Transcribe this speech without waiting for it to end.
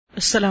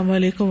السلام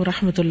علیکم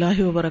ورحمۃ اللہ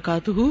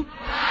وبرکاتہ.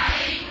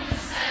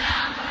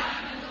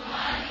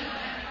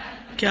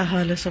 کیا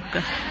حال ہے سب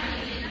کا؟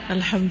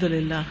 الحمد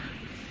للہ.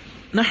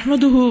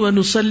 نحمده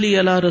ونصلی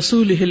علی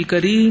رسولہ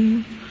الکریم.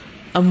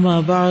 اما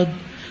بعد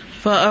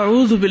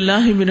فاعوذ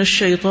باللہ من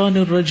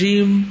الشیطان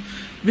الرجیم.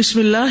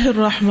 بسم اللہ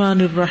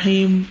الرحمن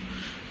الرحیم.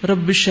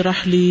 رب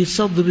اشرح لی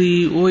صدری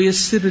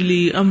ویسر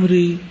لی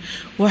امری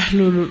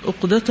واحلل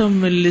عقدۃ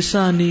من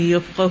لسانی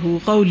یفقہوا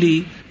قولی.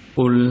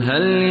 قل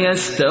هل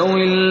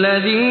يستوي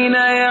الذين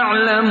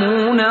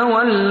يعلمون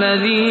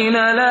والذين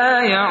لا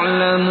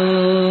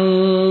يعلمون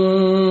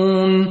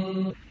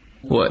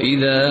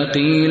وإذا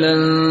قيل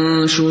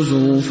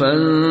انشزوا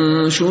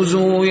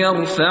فانشزوا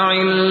يرفع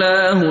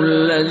الله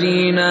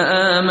الذين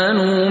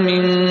آمنوا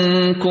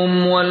منكم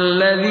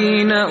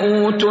والذين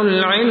أوتوا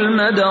العلم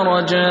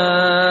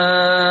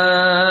درجات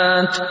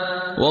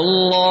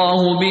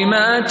والله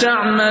بما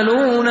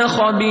تعملون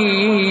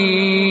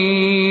خبير.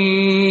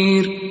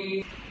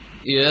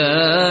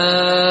 يا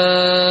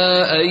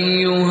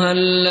أيها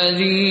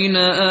الذين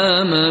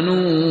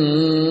آمنوا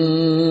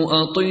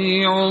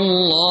أطيعوا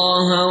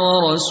الله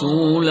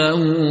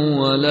ورسوله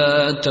ولا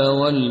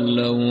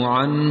تولوا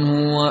عنه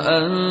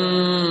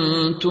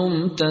وأنتم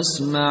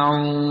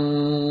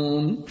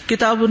تسمعون.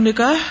 کتاب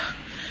النکاح.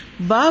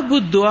 باب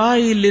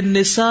الدعاء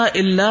للنساء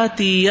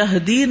اللاتي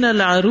يهدين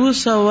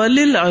العروس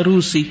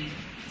وللعروس.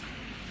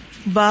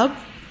 باب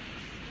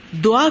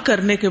دعا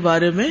کرنے کے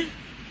بارے میں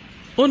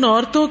ان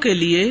عورتوں کے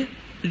لیے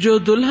جو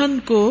دلہن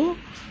کو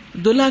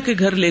دلہا کے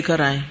گھر لے کر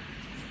آئیں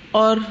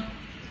اور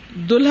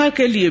دلہا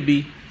کے لیے بھی،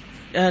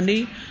 یعنی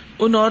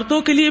ان عورتوں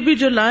کے لیے بھی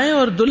جو لائیں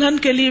اور دلہن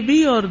کے لیے بھی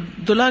اور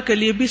دلہا کے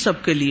لیے بھی، سب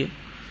کے لیے.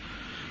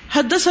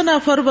 حدثنا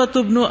فربۃ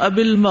بن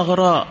ابی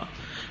المغراء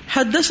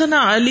حدثنا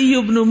علی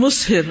بن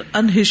مسہر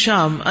عن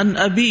ہشام عن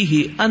ابیہ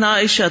عن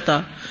عائشہ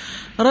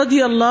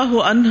رضی اللہ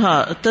عنہا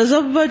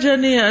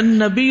تزوجنی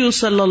النبی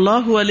صلی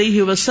اللہ علیہ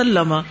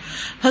وسلم.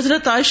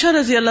 حضرت عائشہ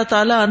رضی اللہ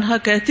تعالی عنہا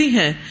کہتی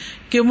ہیں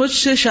کہ مجھ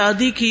سے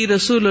شادی کی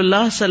رسول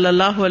اللہ صلی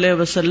اللہ علیہ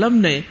وسلم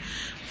نے.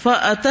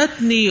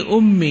 فأتتنی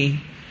امی،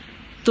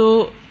 تو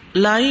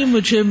لائی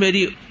مجھے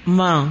میری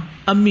ماں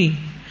امی.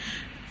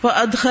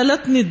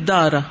 فأدخلتنی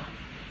الدار،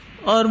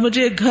 اور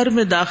مجھے گھر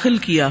میں داخل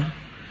کیا.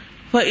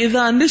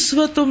 فإذا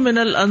نسوۃ من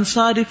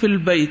الانصار فی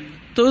البیت،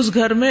 تو اس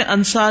گھر میں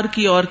انصار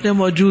کی عورتیں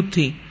موجود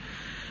تھیں.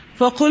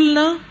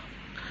 فقلنا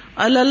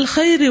علی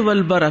الخیر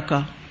والبرکہ،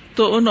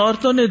 تو ان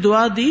عورتوں نے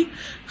دعا دی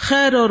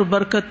خیر اور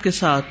برکت کے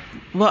ساتھ.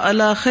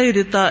 وعلی خیر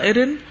طائر،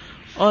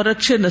 اور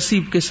اچھے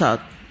نصیب کے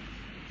ساتھ.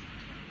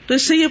 تو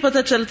اس سے یہ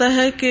پتہ چلتا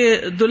ہے کہ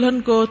دلہن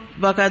کو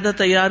باقاعدہ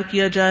تیار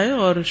کیا جائے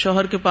اور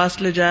شوہر کے پاس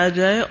لے جایا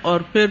جائے، اور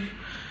پھر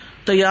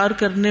تیار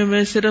کرنے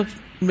میں صرف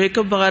میک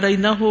اپ وغیرہ ہی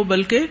نہ ہو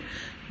بلکہ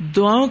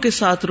دعاؤں کے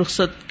ساتھ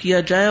رخصت کیا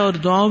جائے اور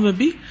دعاؤں میں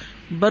بھی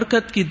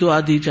برکت کی دعا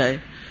دی جائے.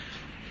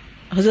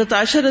 حضرت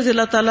عائشہ رضی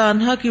اللہ تعالی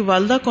عنہا کی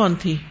والدہ کون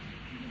تھی؟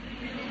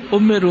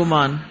 ام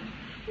رومان.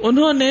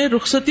 انہوں نے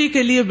رخصتی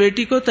کے لیے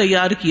بیٹی کو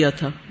تیار کیا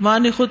تھا، ماں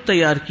نے خود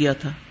تیار کیا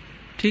تھا.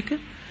 ٹھیک ہے.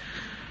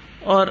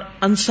 اور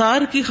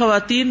انصار کی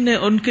خواتین نے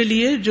ان کے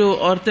لیے، جو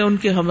عورتیں ان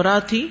کے ہمراہ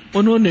تھیں،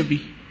 انہوں نے بھی.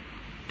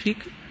 ٹھیک.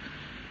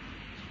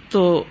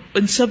 تو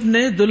ان سب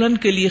نے دلہن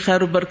کے لیے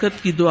خیر و برکت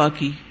کی دعا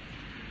کی.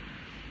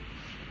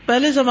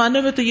 پہلے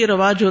زمانے میں تو یہ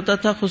رواج ہوتا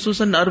تھا،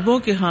 خصوصاً عربوں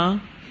کے ہاں،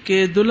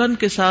 کہ دلہن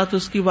کے ساتھ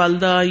اس کی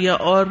والدہ یا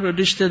اور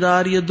رشتہ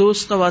دار یا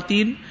دوست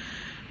خواتین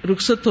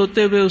رخصت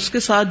ہوتے ہوئے اس کے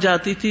ساتھ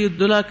جاتی تھی،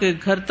 دلہا کے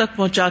گھر تک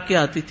پہنچا کے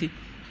آتی تھی.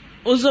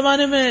 اس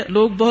زمانے میں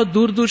لوگ بہت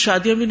دور دور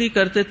شادیاں بھی نہیں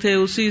کرتے تھے،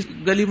 اسی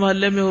گلی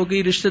محلے میں ہو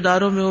گئی، رشتہ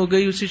داروں میں ہو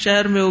گئی، اسی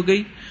شہر میں ہو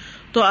گئی،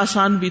 تو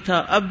آسان بھی تھا.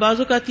 اب بعض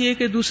اوقات یہ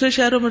کہ دوسرے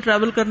شہروں میں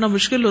ٹریول کرنا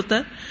مشکل ہوتا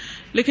ہے،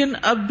 لیکن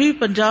اب بھی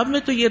پنجاب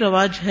میں تو یہ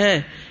رواج ہے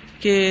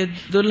کہ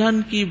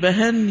دلہن کی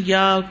بہن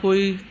یا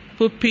کوئی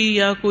پھپھی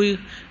یا کوئی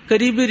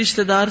قریبی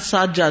رشتہ دار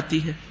ساتھ جاتی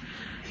ہے.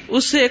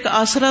 اس سے ایک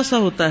آسرا سا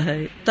ہوتا ہے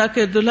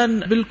تاکہ دلہن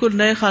بالکل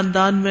نئے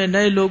خاندان میں،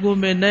 نئے لوگوں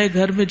میں، نئے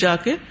گھر میں جا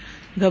کے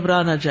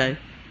گھبرا نہ جائے،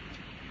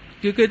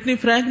 کیونکہ اتنی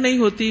فرینک نہیں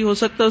ہوتی. ہو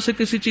سکتا ہے اسے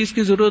کسی چیز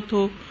کی ضرورت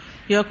ہو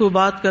یا کوئی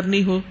بات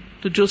کرنی ہو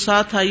تو جو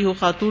ساتھ آئی ہو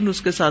خاتون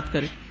اس کے ساتھ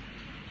کرے.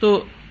 تو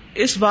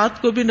اس بات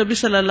کو بھی نبی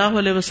صلی اللہ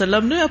علیہ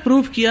وسلم نے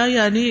اپروو کیا،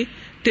 یعنی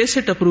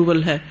ٹیسٹ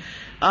اپروول ہے.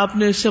 آپ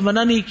نے اس سے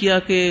منع نہیں کیا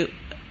کہ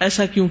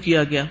ایسا کیوں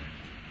کیا گیا.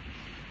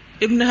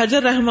 ابن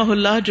حجر رحمہ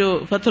اللہ جو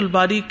فتح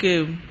الباری کے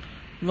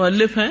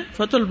مؤلف ہیں،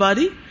 فتح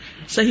الباری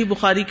صحیح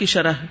بخاری کی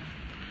شرح ہے،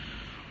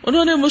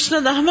 انہوں نے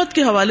مسند احمد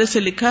کے حوالے سے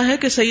لکھا ہے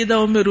کہ سیدہ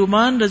ام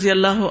رومان رضی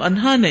اللہ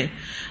عنہا نے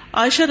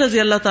عائشہ رضی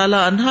اللہ تعالی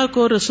عنہا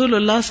کو رسول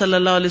اللہ صلی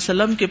اللہ علیہ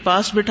وسلم کے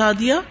پاس بٹھا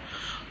دیا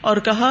اور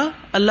کہا،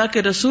 اللہ کے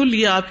رسول،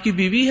 یہ آپ کی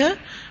بیوی ہے،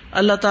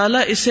 اللہ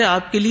تعالیٰ اسے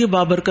آپ کے لیے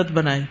بابرکت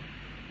بنائے.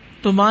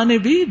 تو ماں نے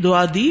بھی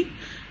دعا دی،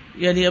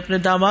 یعنی اپنے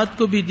داماد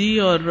کو بھی دی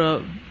اور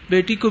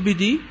بیٹی کو بھی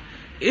دی.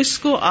 اس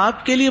کو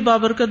آپ کے لیے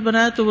بابرکت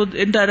بنایا تو وہ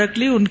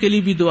انڈائریکٹلی ان کے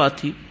لیے بھی دعا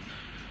تھی.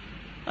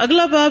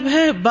 اگلا باب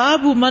ہے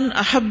باب من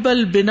احب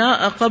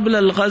البناء قبل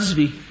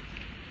الغزو.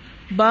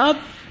 باب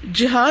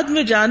جہاد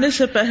میں جانے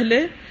سے پہلے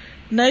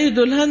نئی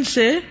دلہن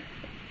سے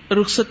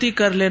رخصتی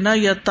کر لینا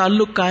یا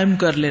تعلق قائم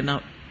کر لینا.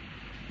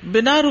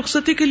 بنا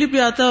رخصتی کے لیے بھی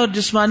آتا ہے اور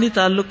جسمانی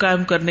تعلق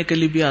قائم کرنے کے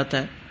لیے بھی آتا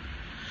ہے.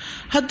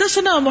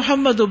 حدثنا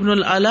محمد بن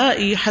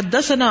العلاء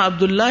حدثنا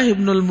عبد الله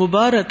بن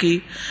المبارك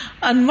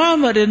عن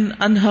معمر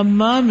عن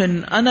همام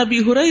عن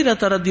ابي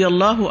هريره رضي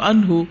الله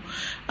عنه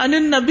عن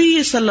النبي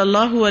صلى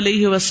الله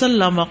عليه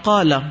وسلم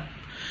قال،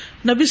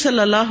 نبی صلی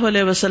اللہ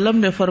علیہ وسلم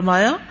نے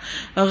فرمایا،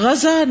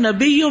 غزا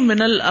نبی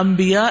من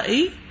الانبیاء،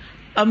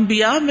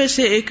 انبیاء میں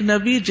سے ایک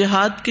نبی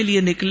جہاد کے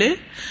لیے نکلے.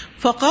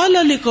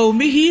 فقال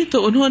لقومه،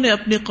 تو انہوں نے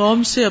اپنی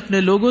قوم سے،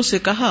 اپنے لوگوں سے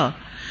کہا،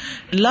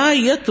 لا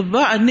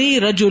یتبعنی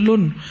رجل،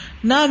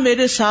 نہ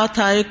میرے ساتھ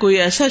آئے کوئی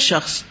ایسا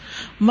شخص،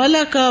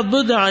 ملکا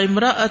بضع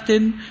امرأۃ،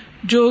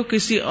 جو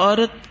کسی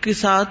عورت کے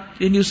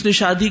ساتھ یعنی اس نے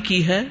شادی کی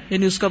ہے،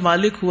 یعنی اس کا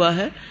مالک ہوا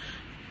ہے،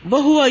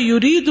 وہو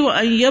یرید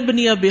ان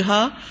یبنی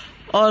بہا،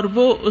 اور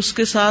وہ اس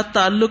کے ساتھ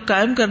تعلق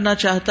قائم کرنا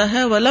چاہتا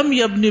ہے، ولم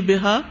یبنی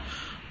بہا،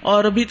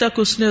 اور ابھی تک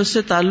اس نے اس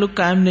سے تعلق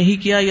قائم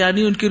نہیں کیا،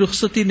 یعنی ان کی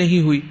رخصتی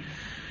نہیں ہوئی.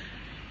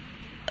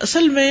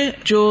 اصل میں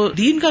جو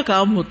دین کا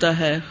کام ہوتا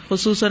ہے،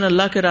 خصوصاً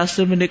اللہ کے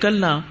راستے میں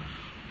نکلنا،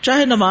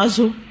 چاہے نماز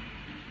ہو،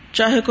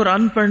 چاہے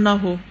قرآن پڑھنا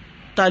ہو،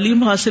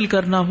 تعلیم حاصل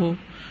کرنا ہو،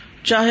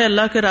 چاہے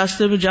اللہ کے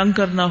راستے میں جنگ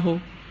کرنا ہو،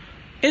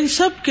 ان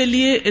سب کے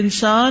لیے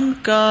انسان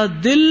کا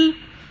دل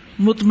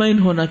مطمئن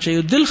ہونا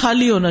چاہیے، دل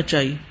خالی ہونا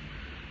چاہیے،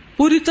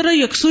 پوری طرح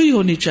یکسوئی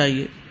ہونی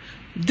چاہیے،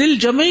 دل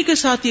جمعی کے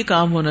ساتھ یہ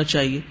کام ہونا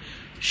چاہیے،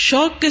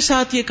 شوق کے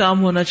ساتھ یہ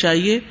کام ہونا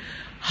چاہیے،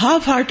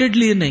 ہاف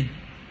ہارٹیڈلی نہیں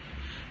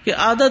کہ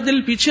آدھا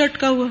دل پیچھے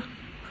اٹکا ہوا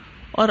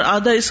اور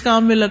آدھا اس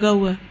کام میں لگا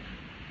ہوا ہے.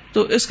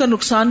 تو اس کا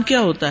نقصان کیا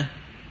ہوتا ہے؟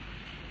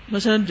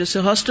 مثلا جیسے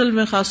ہاسٹل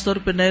میں خاص طور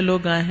پہ نئے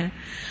لوگ آئے ہیں،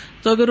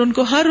 تو اگر ان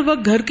کو ہر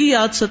وقت گھر کی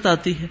یاد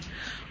ستاتی ہے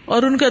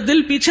اور ان کا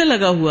دل پیچھے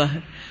لگا ہوا ہے،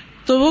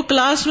 تو وہ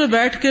کلاس میں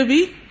بیٹھ کے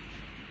بھی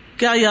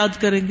کیا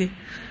یاد کریں گے؟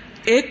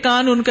 ایک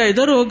کان ان کا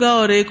ادھر ہوگا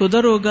اور ایک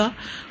ادھر ہوگا،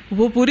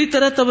 وہ پوری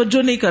طرح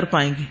توجہ نہیں کر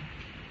پائیں گے.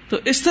 تو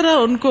اس طرح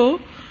ان کو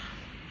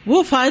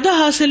وہ فائدہ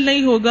حاصل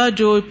نہیں ہوگا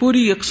جو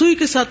پوری یکسوئی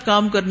کے ساتھ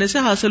کام کرنے سے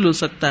حاصل ہو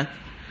سکتا ہے.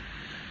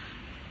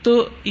 تو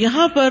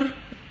یہاں پر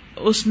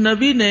اس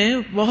نبی نے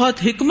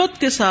بہت حکمت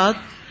کے ساتھ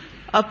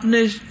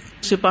اپنے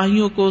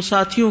سپاہیوں کو،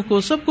 ساتھیوں کو،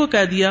 سب کو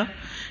کہہ دیا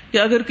کہ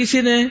اگر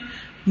کسی نے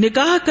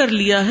نکاح کر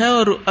لیا ہے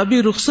اور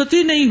ابھی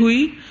رخصتی نہیں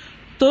ہوئی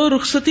تو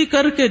رخصتی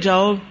کر کے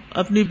جاؤ،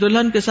 اپنی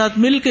دلہن کے ساتھ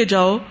مل کے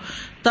جاؤ،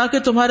 تاکہ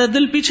تمہارا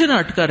دل پیچھے نہ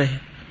اٹکا رہے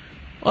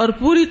اور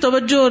پوری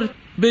توجہ اور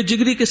بے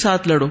جگری کے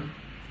ساتھ لڑو.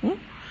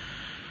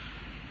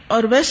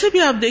 اور ویسے بھی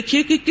آپ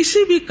دیکھیے کہ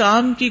کسی بھی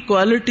کام کی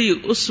کوالٹی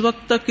اس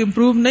وقت تک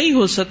امپروو نہیں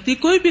ہو سکتی،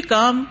 کوئی بھی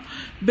کام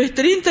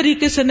بہترین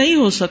طریقے سے نہیں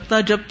ہو سکتا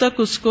جب تک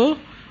اس کو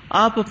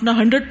آپ اپنا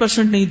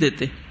 100% نہیں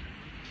دیتے.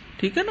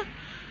 ٹھیک ہے نا؟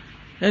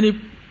 یعنی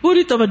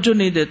پوری توجہ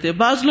نہیں دیتے.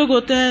 بعض لوگ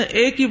ہوتے ہیں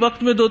ایک ہی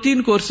وقت میں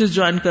 2-3 کورسز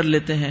جوائن کر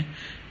لیتے ہیں،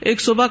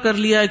 ایک صبح کر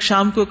لیا، ایک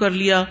شام کو کر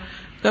لیا،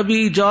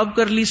 کبھی جاب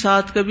کر لی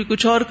ساتھ، کبھی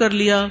کچھ اور کر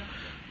لیا.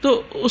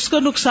 تو اس کا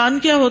نقصان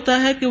کیا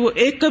ہوتا ہے کہ وہ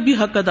ایک کا بھی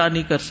حق ادا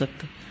نہیں کر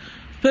سکتے.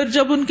 پھر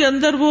جب ان کے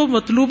اندر وہ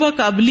مطلوبہ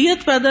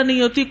قابلیت پیدا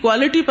نہیں ہوتی،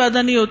 کوالٹی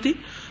پیدا نہیں ہوتی،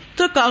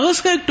 تو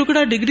کاغذ کا ایک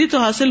ٹکڑا ڈگری تو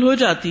حاصل ہو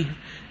جاتی ہے،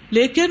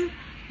 لیکن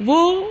وہ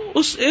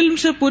اس علم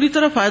سے پوری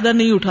طرح فائدہ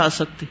نہیں اٹھا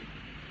سکتی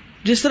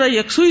جس طرح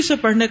یکسوئی سے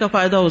پڑھنے کا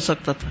فائدہ ہو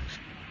سکتا تھا.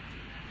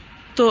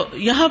 تو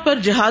یہاں پر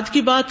جہاد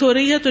کی بات ہو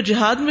رہی ہے، تو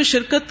جہاد میں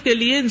شرکت کے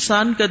لیے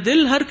انسان کا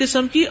دل ہر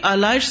قسم کی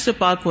آلائش سے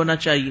پاک ہونا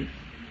چاہیے.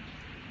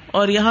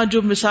 اور یہاں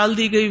جو مثال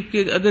دی گئی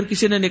کہ اگر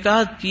کسی نے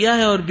نکاح کیا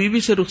ہے اور بیوی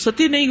سے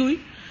رخصتی نہیں ہوئی،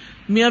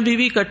 میاں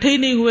بیوی اکٹھے ہی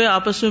نہیں ہوئے،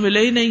 آپس میں ملے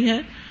ہی نہیں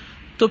ہیں،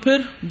 تو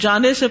پھر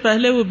جانے سے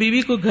پہلے وہ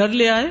بیوی کو گھر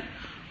لے آئے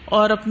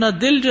اور اپنا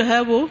دل جو ہے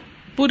وہ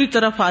پوری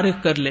طرح فارغ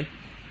کر لے.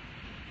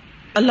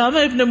 علامہ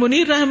ابن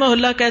منیر رحمہ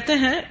اللہ کہتے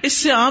ہیں اس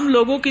سے عام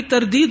لوگوں کی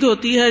تردید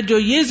ہوتی ہے جو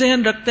یہ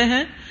ذہن رکھتے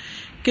ہیں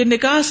کہ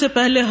نکاح سے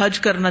پہلے حج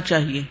کرنا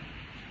چاہیے،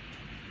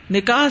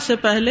 نکاح سے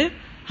پہلے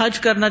حج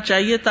کرنا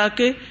چاہیے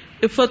تاکہ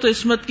عفت و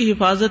عصمت کی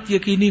حفاظت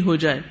یقینی ہو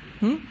جائے.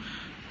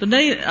 تو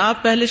نہیں،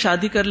 آپ پہلے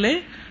شادی کر لیں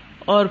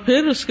اور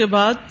پھر اس کے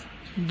بعد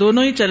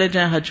دونوں ہی چلے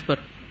جائیں حج پر،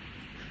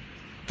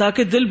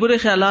 تاکہ دل برے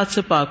خیالات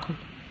سے پاک ہو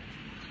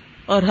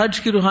اور حج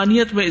کی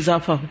روحانیت میں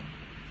اضافہ ہو.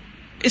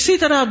 اسی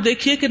طرح آپ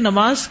دیکھیے کہ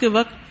نماز کے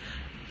وقت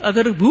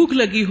اگر بھوک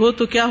لگی ہو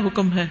تو کیا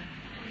حکم ہے؟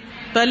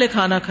 پہلے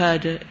کھانا کھایا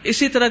جائے.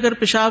 اسی طرح اگر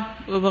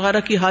پیشاب وغیرہ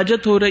کی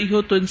حاجت ہو رہی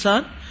ہو تو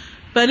انسان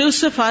پہلے اس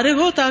سے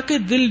فارغ ہو تاکہ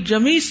دل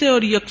جمی سے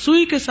اور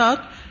یکسوئی کے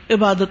ساتھ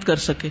عبادت کر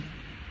سکے.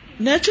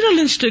 نیچرل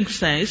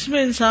انسٹنکٹس ہیں، اس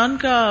میں انسان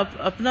کا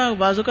اپنا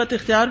بعض اوقات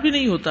اختیار بھی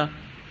نہیں ہوتا.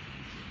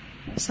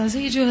 سازا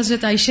یہ جو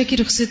حضرت عائشہ کی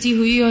رخصتی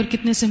ہوئی اور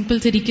کتنے سمپل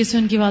طریقے سے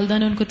ان کی والدہ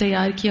نے ان کو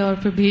تیار کیا اور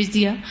پھر بھیج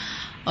دیا،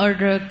 اور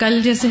کل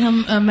جیسے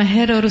ہم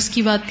مہر اور اس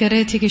کی بات کر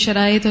رہے تھے کہ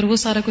شرائط اور وہ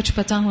سارا کچھ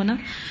پتہ ہونا،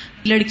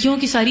 لڑکیوں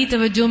کی ساری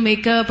توجہ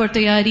میک اپ اور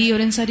تیاری اور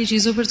ان ساری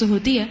چیزوں پر تو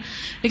ہوتی ہے،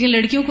 لیکن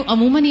لڑکیوں کو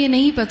عموماً یہ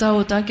نہیں پتا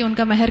ہوتا کہ ان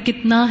کا مہر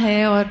کتنا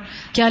ہے اور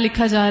کیا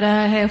لکھا جا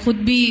رہا ہے، خود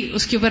بھی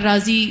اس کے اوپر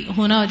راضی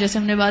ہونا. جیسے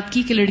ہم نے بات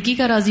کی کہ لڑکی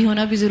کا راضی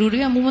ہونا بھی ضروری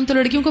ہے، عموماً تو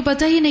لڑکیوں کو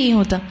پتہ ہی نہیں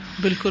ہوتا.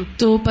 بالکل.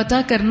 تو پتہ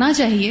کرنا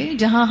چاہیے.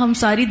 جہاں ہم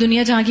ساری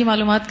دنیا جہاں کی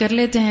معلومات کر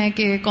لیتے ہیں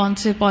کہ کون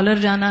سے پارلر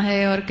جانا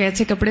ہے اور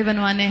کیسے کپڑے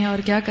بنوانے ہیں اور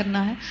کیا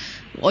کرنا ہے،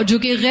 اور جو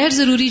کہ غیر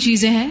ضروری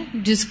چیزیں ہیں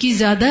جس کی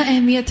زیادہ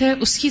اہمیت ہے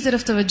اس کی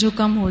طرف توجہ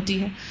کم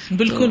ہوتی ہے.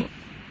 بالکل.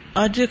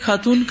 آج ایک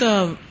خاتون کا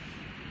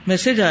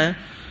میسج آیا,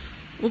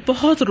 وہ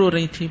بہت رو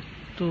رہی تھی,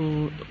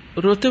 تو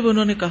روتے ہوئے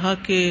انہوں نے کہا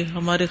کہ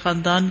ہمارے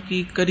خاندان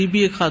کی قریبی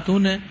ایک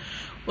خاتون ہے,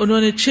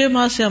 انہوں نے 6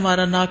 ماہ سے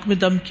ہمارا ناک میں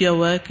دم کیا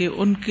ہوا ہے کہ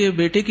ان کے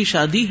بیٹے کی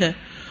شادی ہے,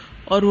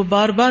 اور وہ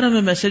بار بار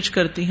ہمیں میسج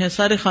کرتی ہیں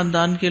سارے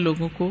خاندان کے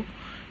لوگوں کو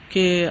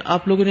کہ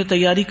آپ لوگوں نے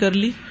تیاری کر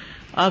لی,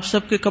 آپ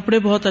سب کے کپڑے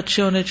بہت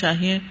اچھے ہونے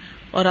چاہیے,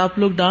 اور آپ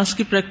لوگ ڈانس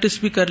کی پریکٹس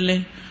بھی کر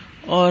لیں,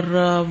 اور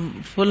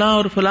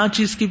فلاں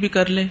چیز کی بھی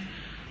کر لیں.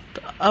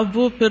 تو اب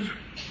وہ پھر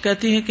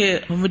کہتی ہیں کہ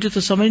مجھے تو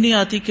سمجھ نہیں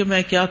آتی کہ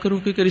میں کیا کروں,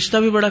 کیونکہ رشتہ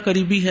بھی بڑا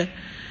قریبی ہے,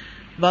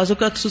 بعض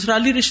اوقات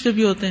سسرالی رشتے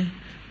بھی ہوتے ہیں.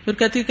 پھر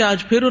کہتی ہے کہ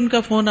آج پھر ان کا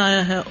فون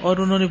آیا ہے اور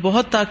انہوں نے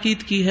بہت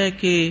تاکید کی ہے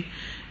کہ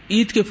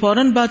عید کے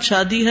فوراً بعد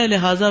شادی ہے,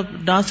 لہٰذا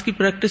ڈانس کی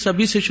پریکٹس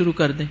ابھی سے شروع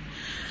کر دیں.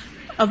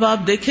 اب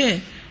آپ دیکھیں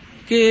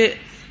کہ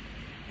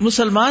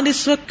مسلمان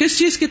اس وقت کس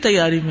چیز کی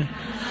تیاری میں,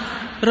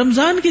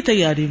 رمضان کی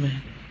تیاری میں,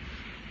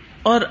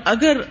 اور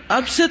اگر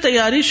اب سے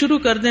تیاری شروع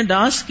کر دیں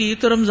ڈانس کی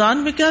تو رمضان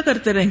میں کیا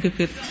کرتے رہیں گے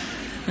پھر؟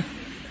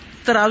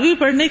 تراویح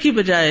پڑھنے کی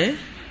بجائے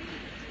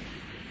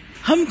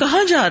ہم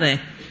کہاں جا رہے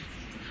ہیں؟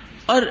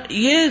 اور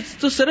یہ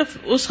تو صرف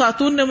اس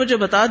خاتون نے مجھے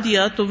بتا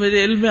دیا تو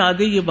میرے علم میں آ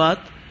گئی یہ بات,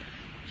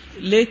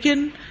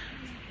 لیکن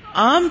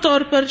عام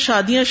طور پر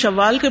شادیاں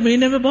شوال کے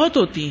مہینے میں بہت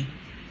ہوتی ہیں,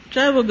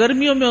 چاہے وہ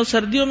گرمیوں میں اور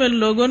سردیوں میں.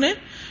 لوگوں نے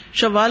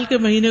شوال کے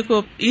مہینے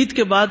کو عید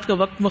کے بعد کا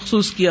وقت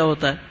مخصوص کیا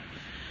ہوتا ہے.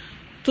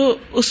 تو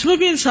اس میں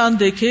بھی انسان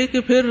دیکھے کہ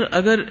پھر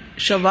اگر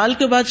شوال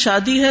کے بعد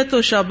شادی ہے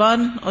تو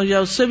شعبان اور یا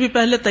اس سے بھی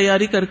پہلے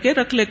تیاری کر کے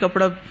رکھ لے,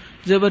 کپڑا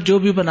زیور جو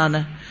بھی بنانا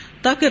ہے,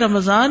 تاکہ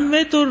رمضان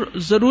میں تو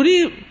ضروری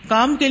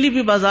کام کے لیے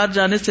بھی بازار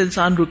جانے سے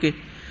انسان رکے,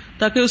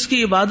 تاکہ اس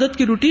کی عبادت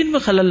کی روٹین میں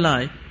خلل نہ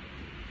آئے,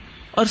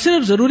 اور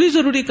صرف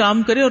ضروری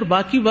کام کرے اور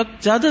باقی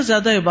وقت زیادہ سے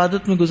زیادہ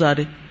عبادت میں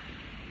گزارے.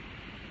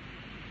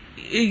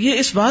 یہ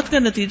اس بات کا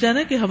نتیجہ ہے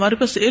نا کہ ہمارے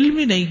پاس علم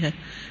ہی نہیں ہے,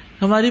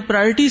 ہماری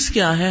پرائرٹیز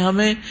کیا ہے,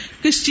 ہمیں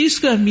کس چیز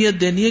کو اہمیت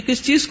دینی ہے,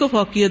 کس چیز کو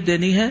فوقیت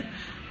دینی ہے,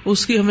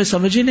 اس کی ہمیں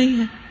سمجھ ہی نہیں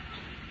ہے.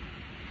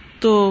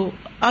 تو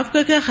آپ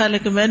کا کیا خیال ہے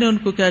کہ میں نے ان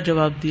کو کیا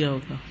جواب دیا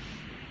ہوگا؟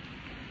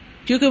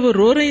 کیونکہ وہ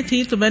رو رہی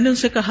تھی تو میں نے ان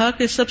سے کہا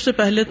کہ سب سے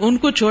پہلے ان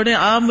کو چھوڑیں,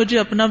 آپ مجھے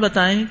اپنا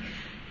بتائیں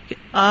کہ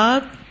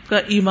آپ کا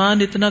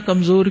ایمان اتنا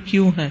کمزور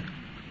کیوں ہے,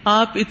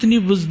 آپ اتنی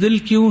بزدل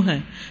کیوں ہیں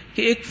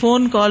کہ ایک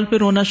فون کال پہ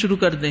رونا شروع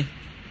کر دیں.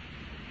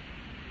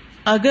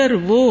 اگر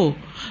وہ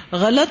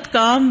غلط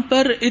کام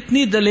پر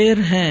اتنی دلیر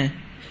ہیں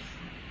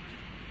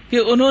کہ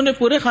انہوں نے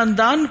پورے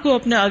خاندان کو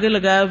اپنے آگے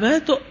لگایا ہوا ہے,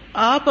 تو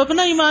آپ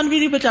اپنا ایمان بھی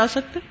نہیں بچا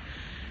سکتے.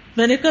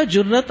 میں نے کہا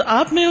جرت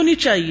آپ میں ہونی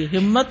چاہیے,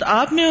 ہمت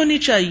آپ میں ہونی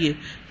چاہیے,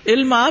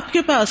 علم آپ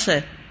کے پاس ہے,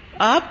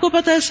 آپ کو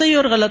پتہ ہے صحیح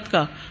اور غلط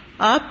کا,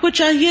 آپ کو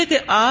چاہیے کہ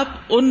آپ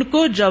ان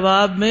کو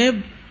جواب میں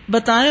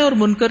بتائیں اور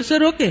منکر سے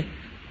روکیں.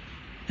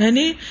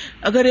 یعنی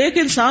اگر ایک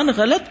انسان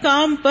غلط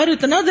کام پر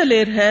اتنا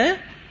دلیر ہے,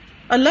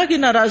 اللہ کی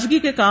ناراضگی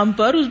کے کام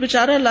پر, اس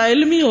بیچارہ لا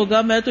علم ہی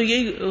ہوگا, میں تو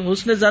یہی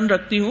حسن ظن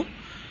رکھتی ہوں.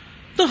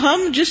 تو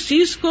ہم جس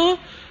چیز کو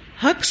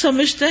حق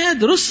سمجھتے ہیں,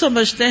 درست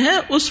سمجھتے ہیں,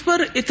 اس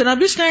پر اتنا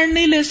بھی سٹینڈ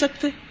نہیں لے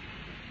سکتے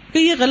کہ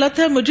یہ غلط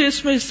ہے, مجھے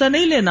اس میں حصہ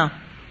نہیں لینا,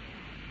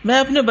 میں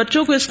اپنے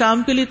بچوں کو اس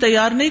کام کے لیے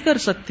تیار نہیں کر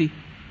سکتی.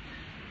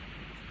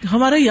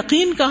 ہمارا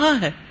یقین کہاں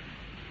ہے,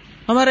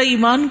 ہمارا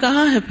ایمان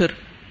کہاں ہے پھر,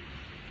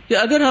 کہ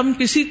اگر ہم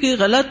کسی کی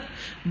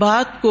غلط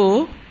بات کو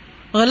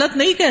غلط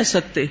نہیں کہہ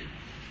سکتے.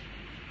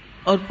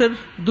 اور پھر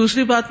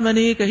دوسری بات میں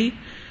نے یہ کہی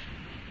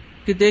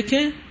کہ دیکھیں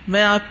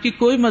میں آپ کی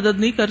کوئی مدد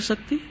نہیں کر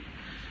سکتی,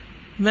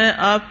 میں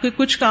آپ کے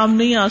کچھ کام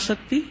نہیں آ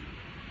سکتی.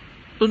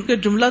 ان کے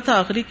جملہ تھا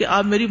آخری کہ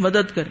آپ میری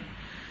مدد کریں.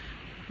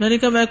 میں نے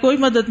کہا میں کوئی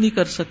مدد نہیں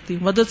کر سکتی,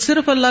 مدد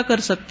صرف اللہ کر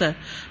سکتا ہے.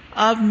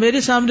 آپ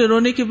میرے سامنے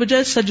رونے کی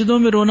بجائے سجدوں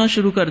میں رونا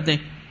شروع کر دیں,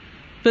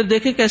 پھر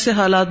دیکھیں کیسے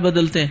حالات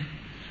بدلتے ہیں.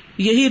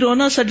 یہی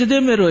رونا سجدے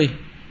میں روئے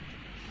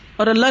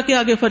اور اللہ کے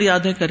آگے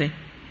فریادیں کریں,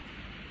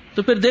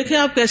 تو پھر دیکھیں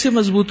آپ کیسے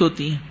مضبوط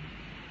ہوتی ہیں.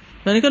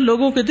 میں نے کہا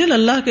لوگوں کے دل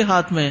اللہ کے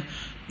ہاتھ میں ہے,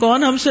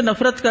 کون ہم سے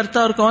نفرت کرتا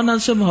ہے اور کون ہم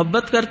سے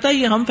محبت کرتا ہے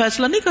یہ ہم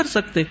فیصلہ نہیں کر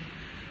سکتے.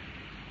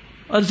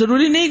 اور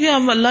ضروری نہیں کہ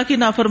ہم اللہ کی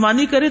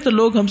نافرمانی کریں تو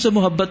لوگ ہم سے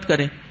محبت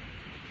کریں.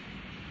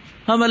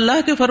 ہم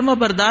اللہ کے فرما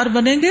بردار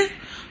بنیں گے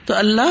تو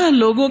اللہ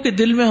لوگوں کے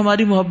دل میں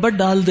ہماری محبت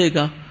ڈال دے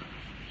گا,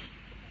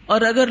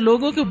 اور اگر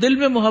لوگوں کے دل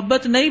میں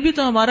محبت نہیں بھی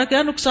تو ہمارا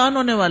کیا نقصان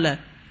ہونے والا ہے.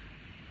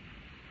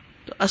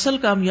 تو اصل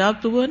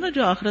کامیاب تو وہ ہے نا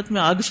جو آخرت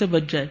میں آگ سے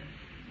بچ جائے.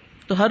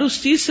 تو ہر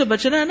اس چیز سے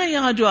بچنا ہے نا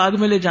یہاں جو آگ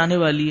میں لے جانے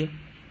والی ہے.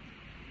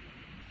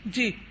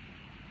 جی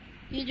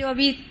یہ جو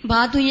ابھی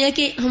بات ہوئی ہے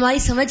کہ ہماری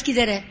سمجھ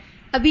کدھر ہے,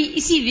 ابھی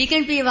اسی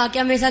ویکنڈ پہ یہ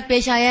واقعہ میرے ساتھ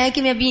پیش آیا ہے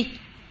کہ میں ابھی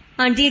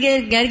آنٹی کے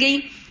گھر گئی,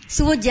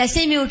 صبح جیسے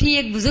ہی میں اٹھی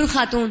ایک بزرگ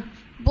خاتون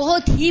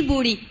بہت ہی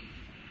بوڑھی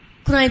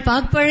قرآن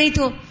پاک پڑھ رہی.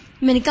 تو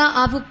میں نے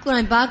کہا آپ کو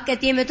قرآن پاک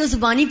کہتی ہے؟ میں تو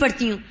زبانی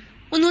پڑھتی ہوں.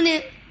 انہوں نے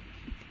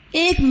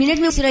 1 منٹ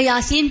میں سورہ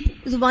یاسین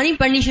زبانی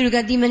پڑھنی شروع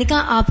کر دی. میں نے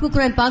کہا آپ کو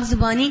قرآن پاک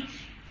زبانی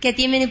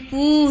کہتی ہے؟ میں نے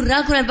پورا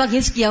قرآن پاک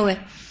حفظ کیا ہوا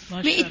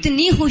ہے. میں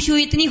اتنی خوش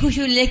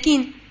ہوئی,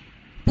 لیکن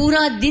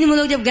پورا دن وہ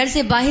لوگ جب گھر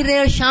سے باہر رہے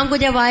اور شام کو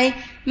جب آئے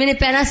میں نے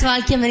پہلا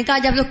سوال کیا, میں نے کہا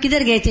آج آپ لوگ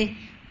کدھر گئے تھے؟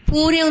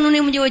 پورے انہوں نے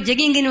مجھے وہ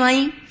جگہیں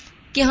گنوائی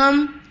کہ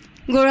ہم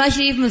گورا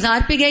شریف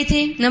مزار پہ گئے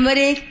تھے، نمبر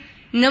 1،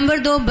 نمبر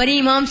 2 بڑی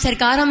امام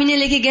سرکار ہم انہیں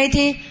لے کے گئے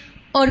تھے،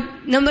 اور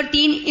نمبر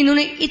 3 انہوں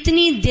نے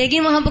اتنی دیگیں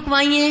وہاں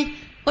پکوائی ہیں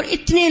اور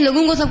اتنے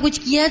لوگوں کو سب کچھ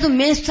کیا ہے، تو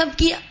میں سب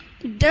کی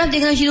طرف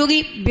دیکھنا شروع ہو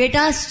گئی.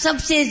 بیٹا سب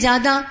سے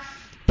زیادہ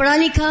پڑھا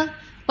لکھا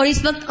اور اس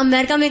وقت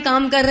امریکہ میں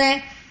کام کر رہا ہے.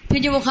 پھر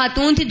جو وہ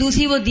خاتون تھی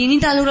دوسری وہ دینی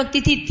تعلق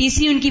رکھتی تھی،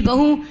 تیسری ان کی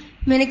بہو.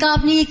 میں نے کہا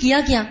آپ نے یہ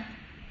کیا؟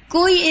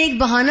 کوئی ایک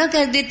بہانہ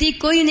کر دیتی،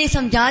 کوئی انہیں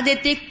سمجھا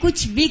دیتے،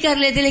 کچھ بھی کر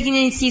لیتے، لیکن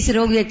اس چیز سے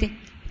روک دیتے.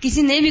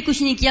 کسی نے بھی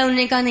کچھ نہیں کیا. انہوں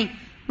نے کہا نہیں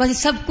بس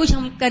سب کچھ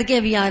ہم کر کے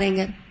ابھی آ رہے ہیں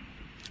گھر.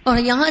 اور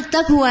یہاں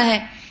تک ہوا ہے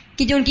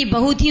کہ جو ان کی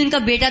بہو تھی ان کا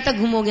بیٹا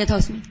تک گم ہو گیا تھا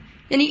اس میں.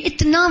 یعنی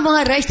اتنا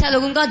وہاں رش تھا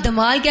لوگوں کا.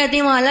 دمال کہتے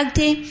ہیں وہاں الگ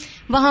تھے،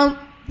 وہاں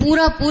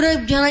پورا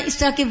جو ہے اس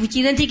طرح کی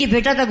چیزیں تھی کہ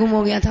بیٹا تک گم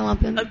ہو گیا تھا وہاں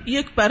پہ. اب یہ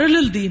ایک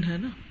پیرالل دین ہے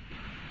نا،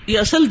 یہ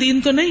اصل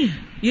دین تو نہیں ہے.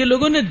 یہ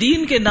لوگوں نے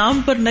دین کے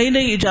نام پر نئی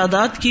نئی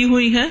ایجادات کی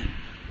ہوئی ہیں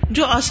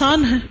جو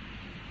آسان ہے،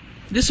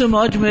 جس میں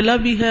موج میلہ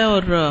بھی ہے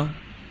اور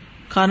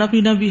کھانا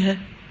پینا بھی ہے.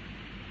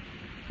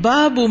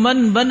 باب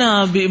من بنا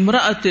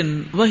بامرأۃ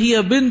وہی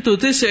بنت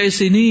 9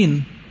 سنین.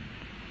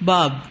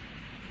 باب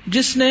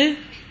جس نے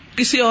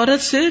کسی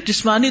عورت سے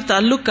جسمانی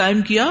تعلق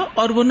قائم کیا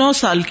اور وہ 9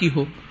 سال کی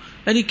ہو.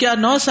 یعنی کیا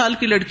 9 سال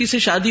کی لڑکی سے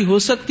شادی ہو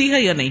سکتی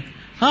ہے یا نہیں؟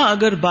 ہاں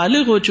اگر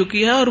بالغ ہو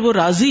چکی ہے اور وہ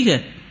راضی ہے،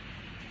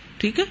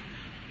 ٹھیک ہے،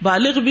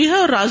 بالغ بھی ہے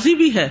اور راضی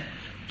بھی ہے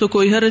تو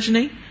کوئی حرج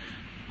نہیں.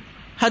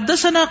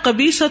 حدثنا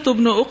قبیصة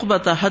بن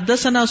عقبة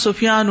حدثنا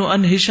سفیان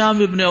عن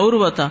ہشام بن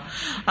عروة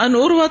عن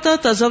عروة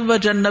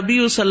تزوج النبی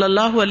صلی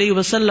اللہ علیہ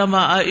وسلم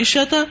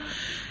عائشة.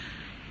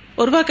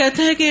 عروہ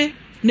کہتے ہیں کہ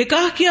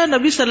نکاح کیا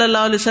نبی صلی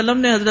اللہ علیہ وسلم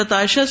نے حضرت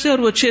عائشہ سے اور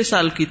وہ 6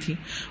 سال کی تھی.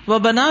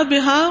 وبنا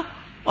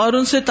بها اور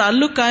ان سے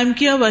تعلق قائم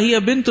کیا. وہی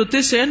بنت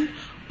 9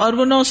 اور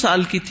وہ 9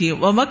 سال کی تھی.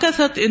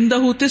 ومکثت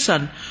عنده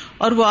 9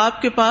 اور وہ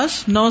آپ کے پاس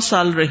 9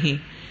 سال رہی.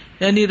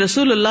 یعنی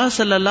رسول اللہ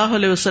صلی اللہ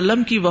علیہ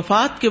وسلم کی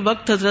وفات کے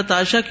وقت حضرت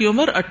عائشہ کی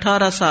عمر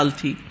 18 سال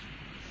تھی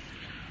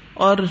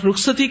اور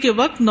رخصتی کے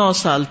وقت 9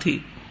 سال تھی.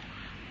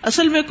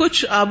 اصل میں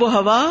کچھ آب و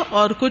ہوا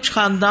اور کچھ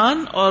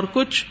خاندان اور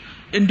کچھ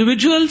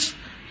انڈیویجولز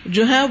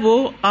جو ہیں وہ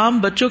عام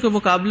بچوں کے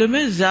مقابلے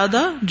میں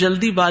زیادہ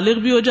جلدی بالغ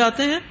بھی ہو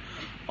جاتے ہیں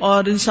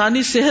اور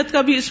انسانی صحت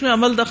کا بھی اس میں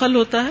عمل دخل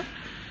ہوتا ہے.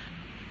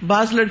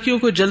 بعض لڑکیوں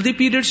کو جلدی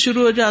پیریڈ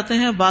شروع ہو جاتے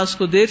ہیں، بعض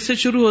کو دیر سے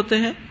شروع ہوتے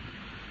ہیں،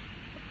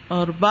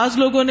 اور بعض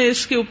لوگوں نے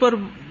اس کے اوپر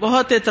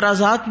بہت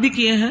اعتراضات بھی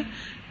کیے ہیں.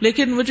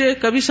 لیکن مجھے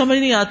کبھی سمجھ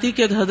نہیں آتی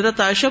کہ حضرت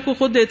عائشہ کو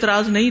خود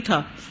اعتراض نہیں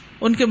تھا،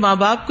 ان کے ماں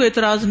باپ کو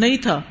اعتراض نہیں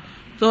تھا،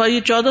 تو یہ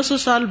 1400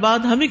 سال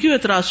بعد ہمیں کیوں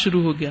اعتراض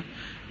شروع ہو گیا؟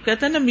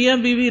 کہتے ہیں نا میاں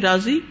بیوی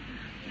راضی.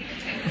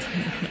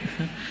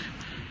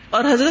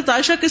 اور حضرت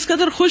عائشہ کس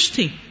قدر خوش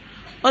تھی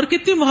اور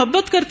کتنی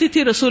محبت کرتی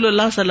تھی رسول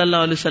اللہ صلی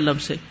اللہ علیہ وسلم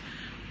سے.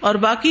 اور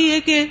باقی یہ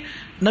کہ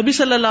نبی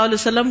صلی اللہ علیہ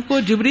وسلم کو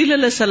جبریل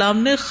علیہ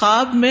السلام نے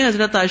خواب میں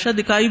حضرت عائشہ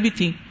دکھائی بھی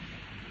تھی.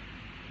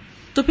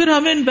 تو پھر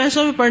ہمیں ان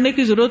بحثوں میں پڑھنے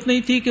کی ضرورت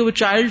نہیں تھی کہ وہ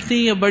چائلڈ تھی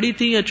یا بڑی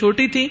تھی یا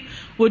چھوٹی تھی.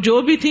 وہ جو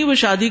بھی تھی وہ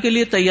شادی کے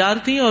لیے تیار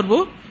تھی اور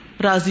وہ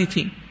راضی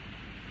تھی.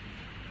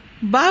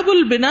 باب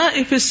البناء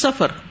فی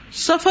السفر،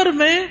 سفر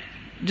میں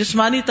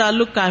جسمانی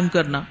تعلق قائم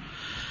کرنا.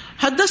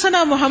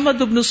 حدثنا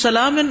محمد بن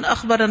السلام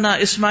اخبرنا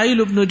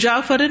اسماعیل بن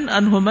جعفر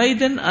عن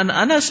حمید عن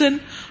انس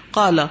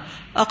قال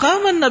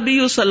اقام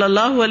النبی صلی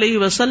اللہ علیہ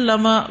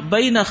وسلم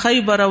بین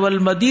خیبر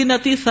والمدینہ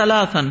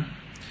 3.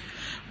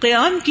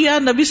 قیام کیا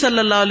نبی صلی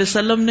اللہ علیہ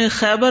وسلم نے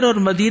خیبر اور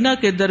مدینہ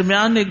کے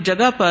درمیان ایک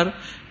جگہ پر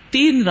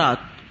 3 رات.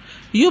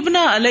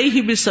 یبنا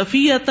علیہ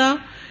بصفیہ،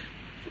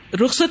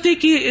 رخصتی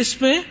کی اس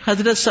میں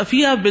حضرت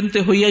صفیہ بنت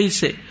حیی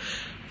سے.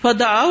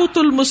 فدعوت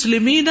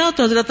المسلمین،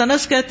 تو حضرت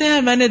انس کہتے ہیں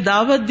میں نے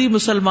دعوت دی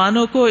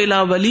مسلمانوں کو الی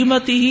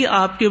ولیمتی ہی،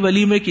 آپ کے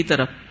ولیمے کی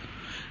طرف.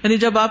 یعنی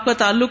جب آپ کا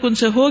تعلق ان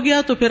سے ہو گیا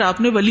تو پھر آپ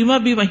نے ولیمہ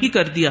بھی وہیں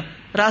کر دیا،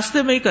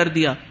 راستے میں ہی کر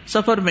دیا،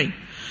 سفر میں ہی.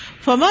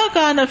 فما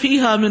کان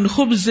فیہا من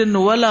خبز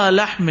ولا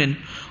لحم،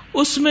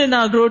 اس میں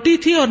نہ روٹی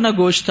تھی اور نہ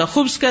گوشت تھا.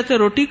 خبز کہتے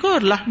روٹی کو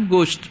اور لحم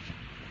گوشت.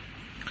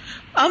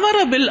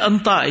 امر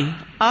بالانطاء،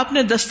 آپ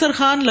نے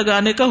دسترخوان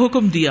لگانے کا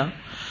حکم دیا.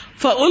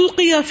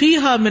 فألقی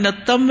فیہا من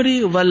التمر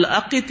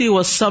والعقط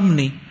والسمن،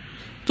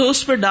 تو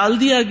اس پہ ڈال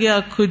دیا گیا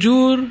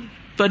کھجور،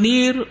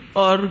 پنیر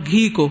اور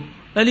گھی کو،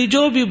 یعنی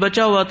جو بھی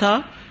بچا ہوا تھا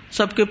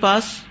سب کے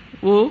پاس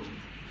وہ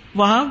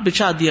وہاں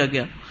بچھا دیا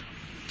گیا.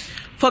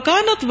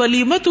 فکانت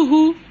ولیمتہ،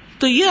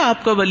 تو یہ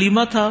آپ کا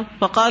ولیمہ تھا.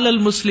 فقال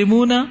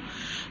المسلمون،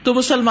 تو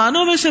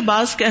مسلمانوں میں سے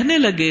بعض کہنے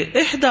لگے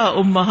احدی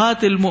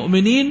امہات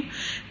المؤمنین،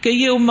 کہ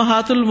یہ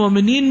امہات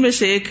المؤمنین میں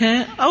سے ایک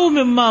ہیں، او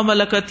مما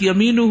ملکت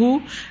یمینہ،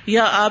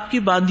 یا آپ کی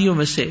باندیوں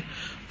میں سے.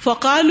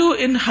 فقالوا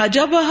ان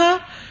حجبها،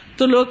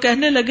 تو لوگ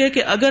کہنے لگے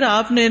کہ اگر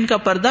آپ نے ان کا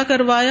پردہ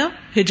کروایا،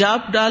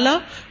 حجاب ڈالا،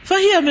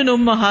 فہی من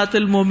امہات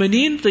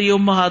المؤمنین، تو یہ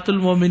امہات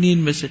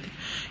المؤمنین میں سے تھی،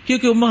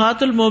 کیونکہ امہات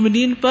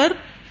المؤمنین پر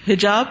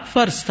حجاب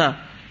فرض تھا.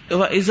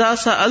 وَإِذَا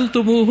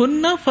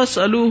سَأَلْتُمُوهُنَّ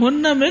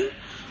فَاسْأَلُوهُنَّ مِنْ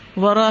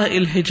وَرَاءِ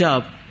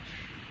الْحِجَابِ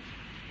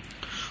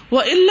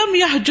وَإِن لَّمْ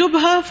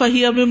يَحْجُبْهَا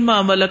فَهِيَ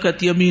مِمَّا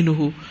مَلَكَتْ يَمِينُهُ،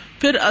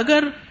 پھر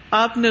اگر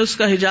آپ نے اس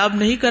کا حجاب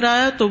نہیں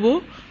کرایا تو وہ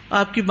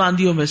آپ کی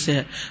باندیوں میں سے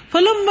ہے.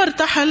 فَلَمَّا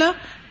ارْتَحَلَ،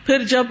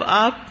 پھر جب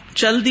آپ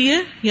چل دیے،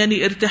 یعنی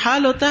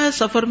ارتحال ہوتا ہے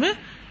سفر میں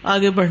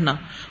آگے بڑھنا.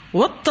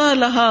 وَطَّى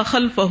لَهَا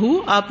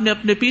خَلْفَهُ آپ نے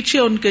اپنے پیچھے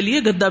ان کے لیے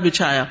گدا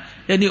بچھایا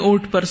یعنی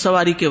اونٹ پر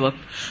سواری کے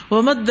وقت.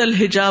 وَمَدَّ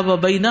الْحِجَابَ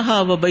بَيْنَهَا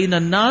وَبَيْنَ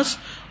النَّاسِ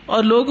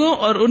اور لوگوں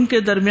اور ان کے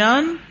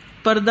درمیان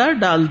پردہ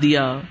ڈال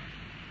دیا.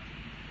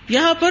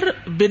 یہاں پر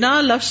بنا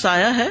لفظ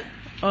آیا ہے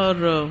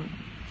اور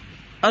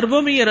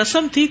عربوں میں یہ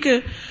رسم تھی کہ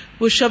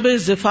وہ شب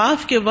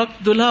زفاف کے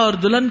وقت دلہا اور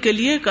دلہن کے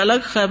لیے ایک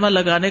الگ خیمہ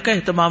لگانے کا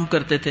اہتمام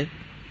کرتے تھے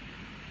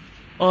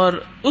اور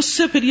اس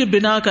سے پھر یہ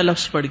بنا کا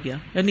لفظ پڑ گیا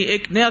یعنی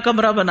ایک نیا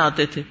کمرہ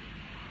بناتے تھے.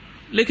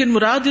 لیکن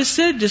مراد اس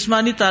سے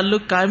جسمانی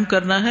تعلق قائم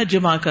کرنا ہے،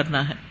 جمع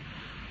کرنا ہے.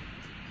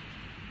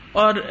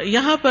 اور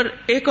یہاں پر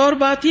ایک اور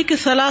بات یہ کہ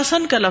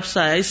سلاسن کا لفظ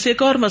آیا، اس سے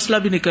ایک اور مسئلہ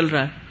بھی نکل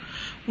رہا ہے.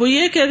 وہ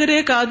یہ کہ اگر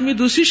ایک آدمی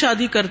دوسری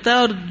شادی کرتا ہے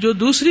اور جو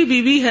دوسری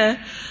بیوی ہے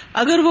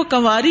اگر وہ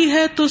کنواری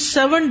ہے تو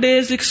 7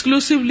 days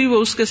ایکسکلوسیولی وہ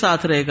اس کے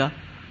ساتھ رہے گا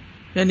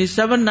یعنی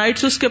 7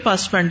 nights اس کے پاس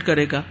اسپینڈ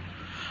کرے گا.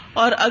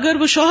 اور اگر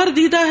وہ شوہر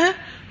دیدہ ہے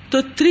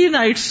تو 3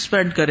 nights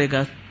اسپینڈ کرے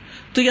گا.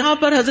 تو یہاں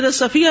پر حضرت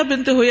صفیہ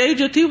بنت حیی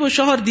جو تھی وہ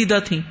شوہر دیدہ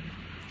تھی،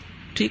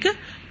 ٹھیک ہے،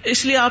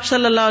 اس لیے آپ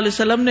صلی اللہ علیہ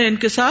وسلم نے ان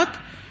کے ساتھ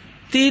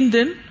 3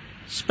 دن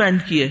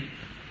اسپینڈ کیے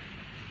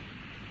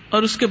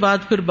اور اس کے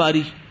بعد پھر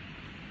باری.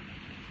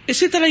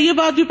 اسی طرح یہ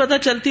بات بھی پتہ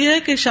چلتی ہے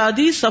کہ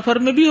شادی سفر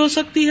میں بھی ہو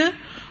سکتی ہے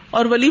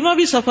اور ولیمہ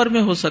بھی سفر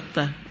میں ہو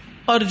سکتا ہے،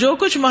 اور جو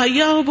کچھ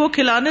مہیا ہو وہ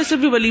کھلانے سے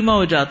بھی ولیمہ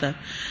ہو جاتا ہے.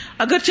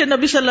 اگرچہ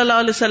نبی صلی اللہ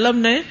علیہ وسلم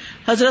نے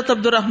حضرت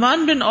عبد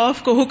الرحمن بن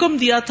عوف کو حکم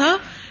دیا تھا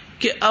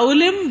کہ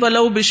اولم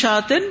ولو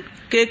بشاتن،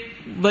 کہ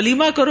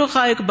ولیمہ کرو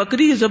خواہ ایک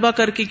بکری ذبح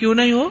کر کے کیوں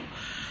نہیں ہو.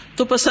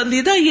 تو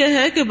پسندیدہ یہ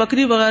ہے کہ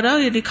بکری وغیرہ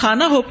یعنی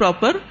کھانا ہو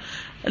پراپر،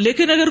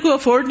 لیکن اگر کوئی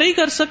افورڈ نہیں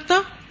کر سکتا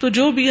تو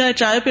جو بھی ہے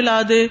چائے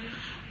پلا دے،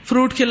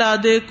 فروٹ کھلا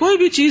دے، کوئی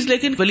بھی چیز،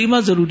 لیکن ولیمہ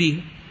ضروری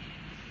ہے.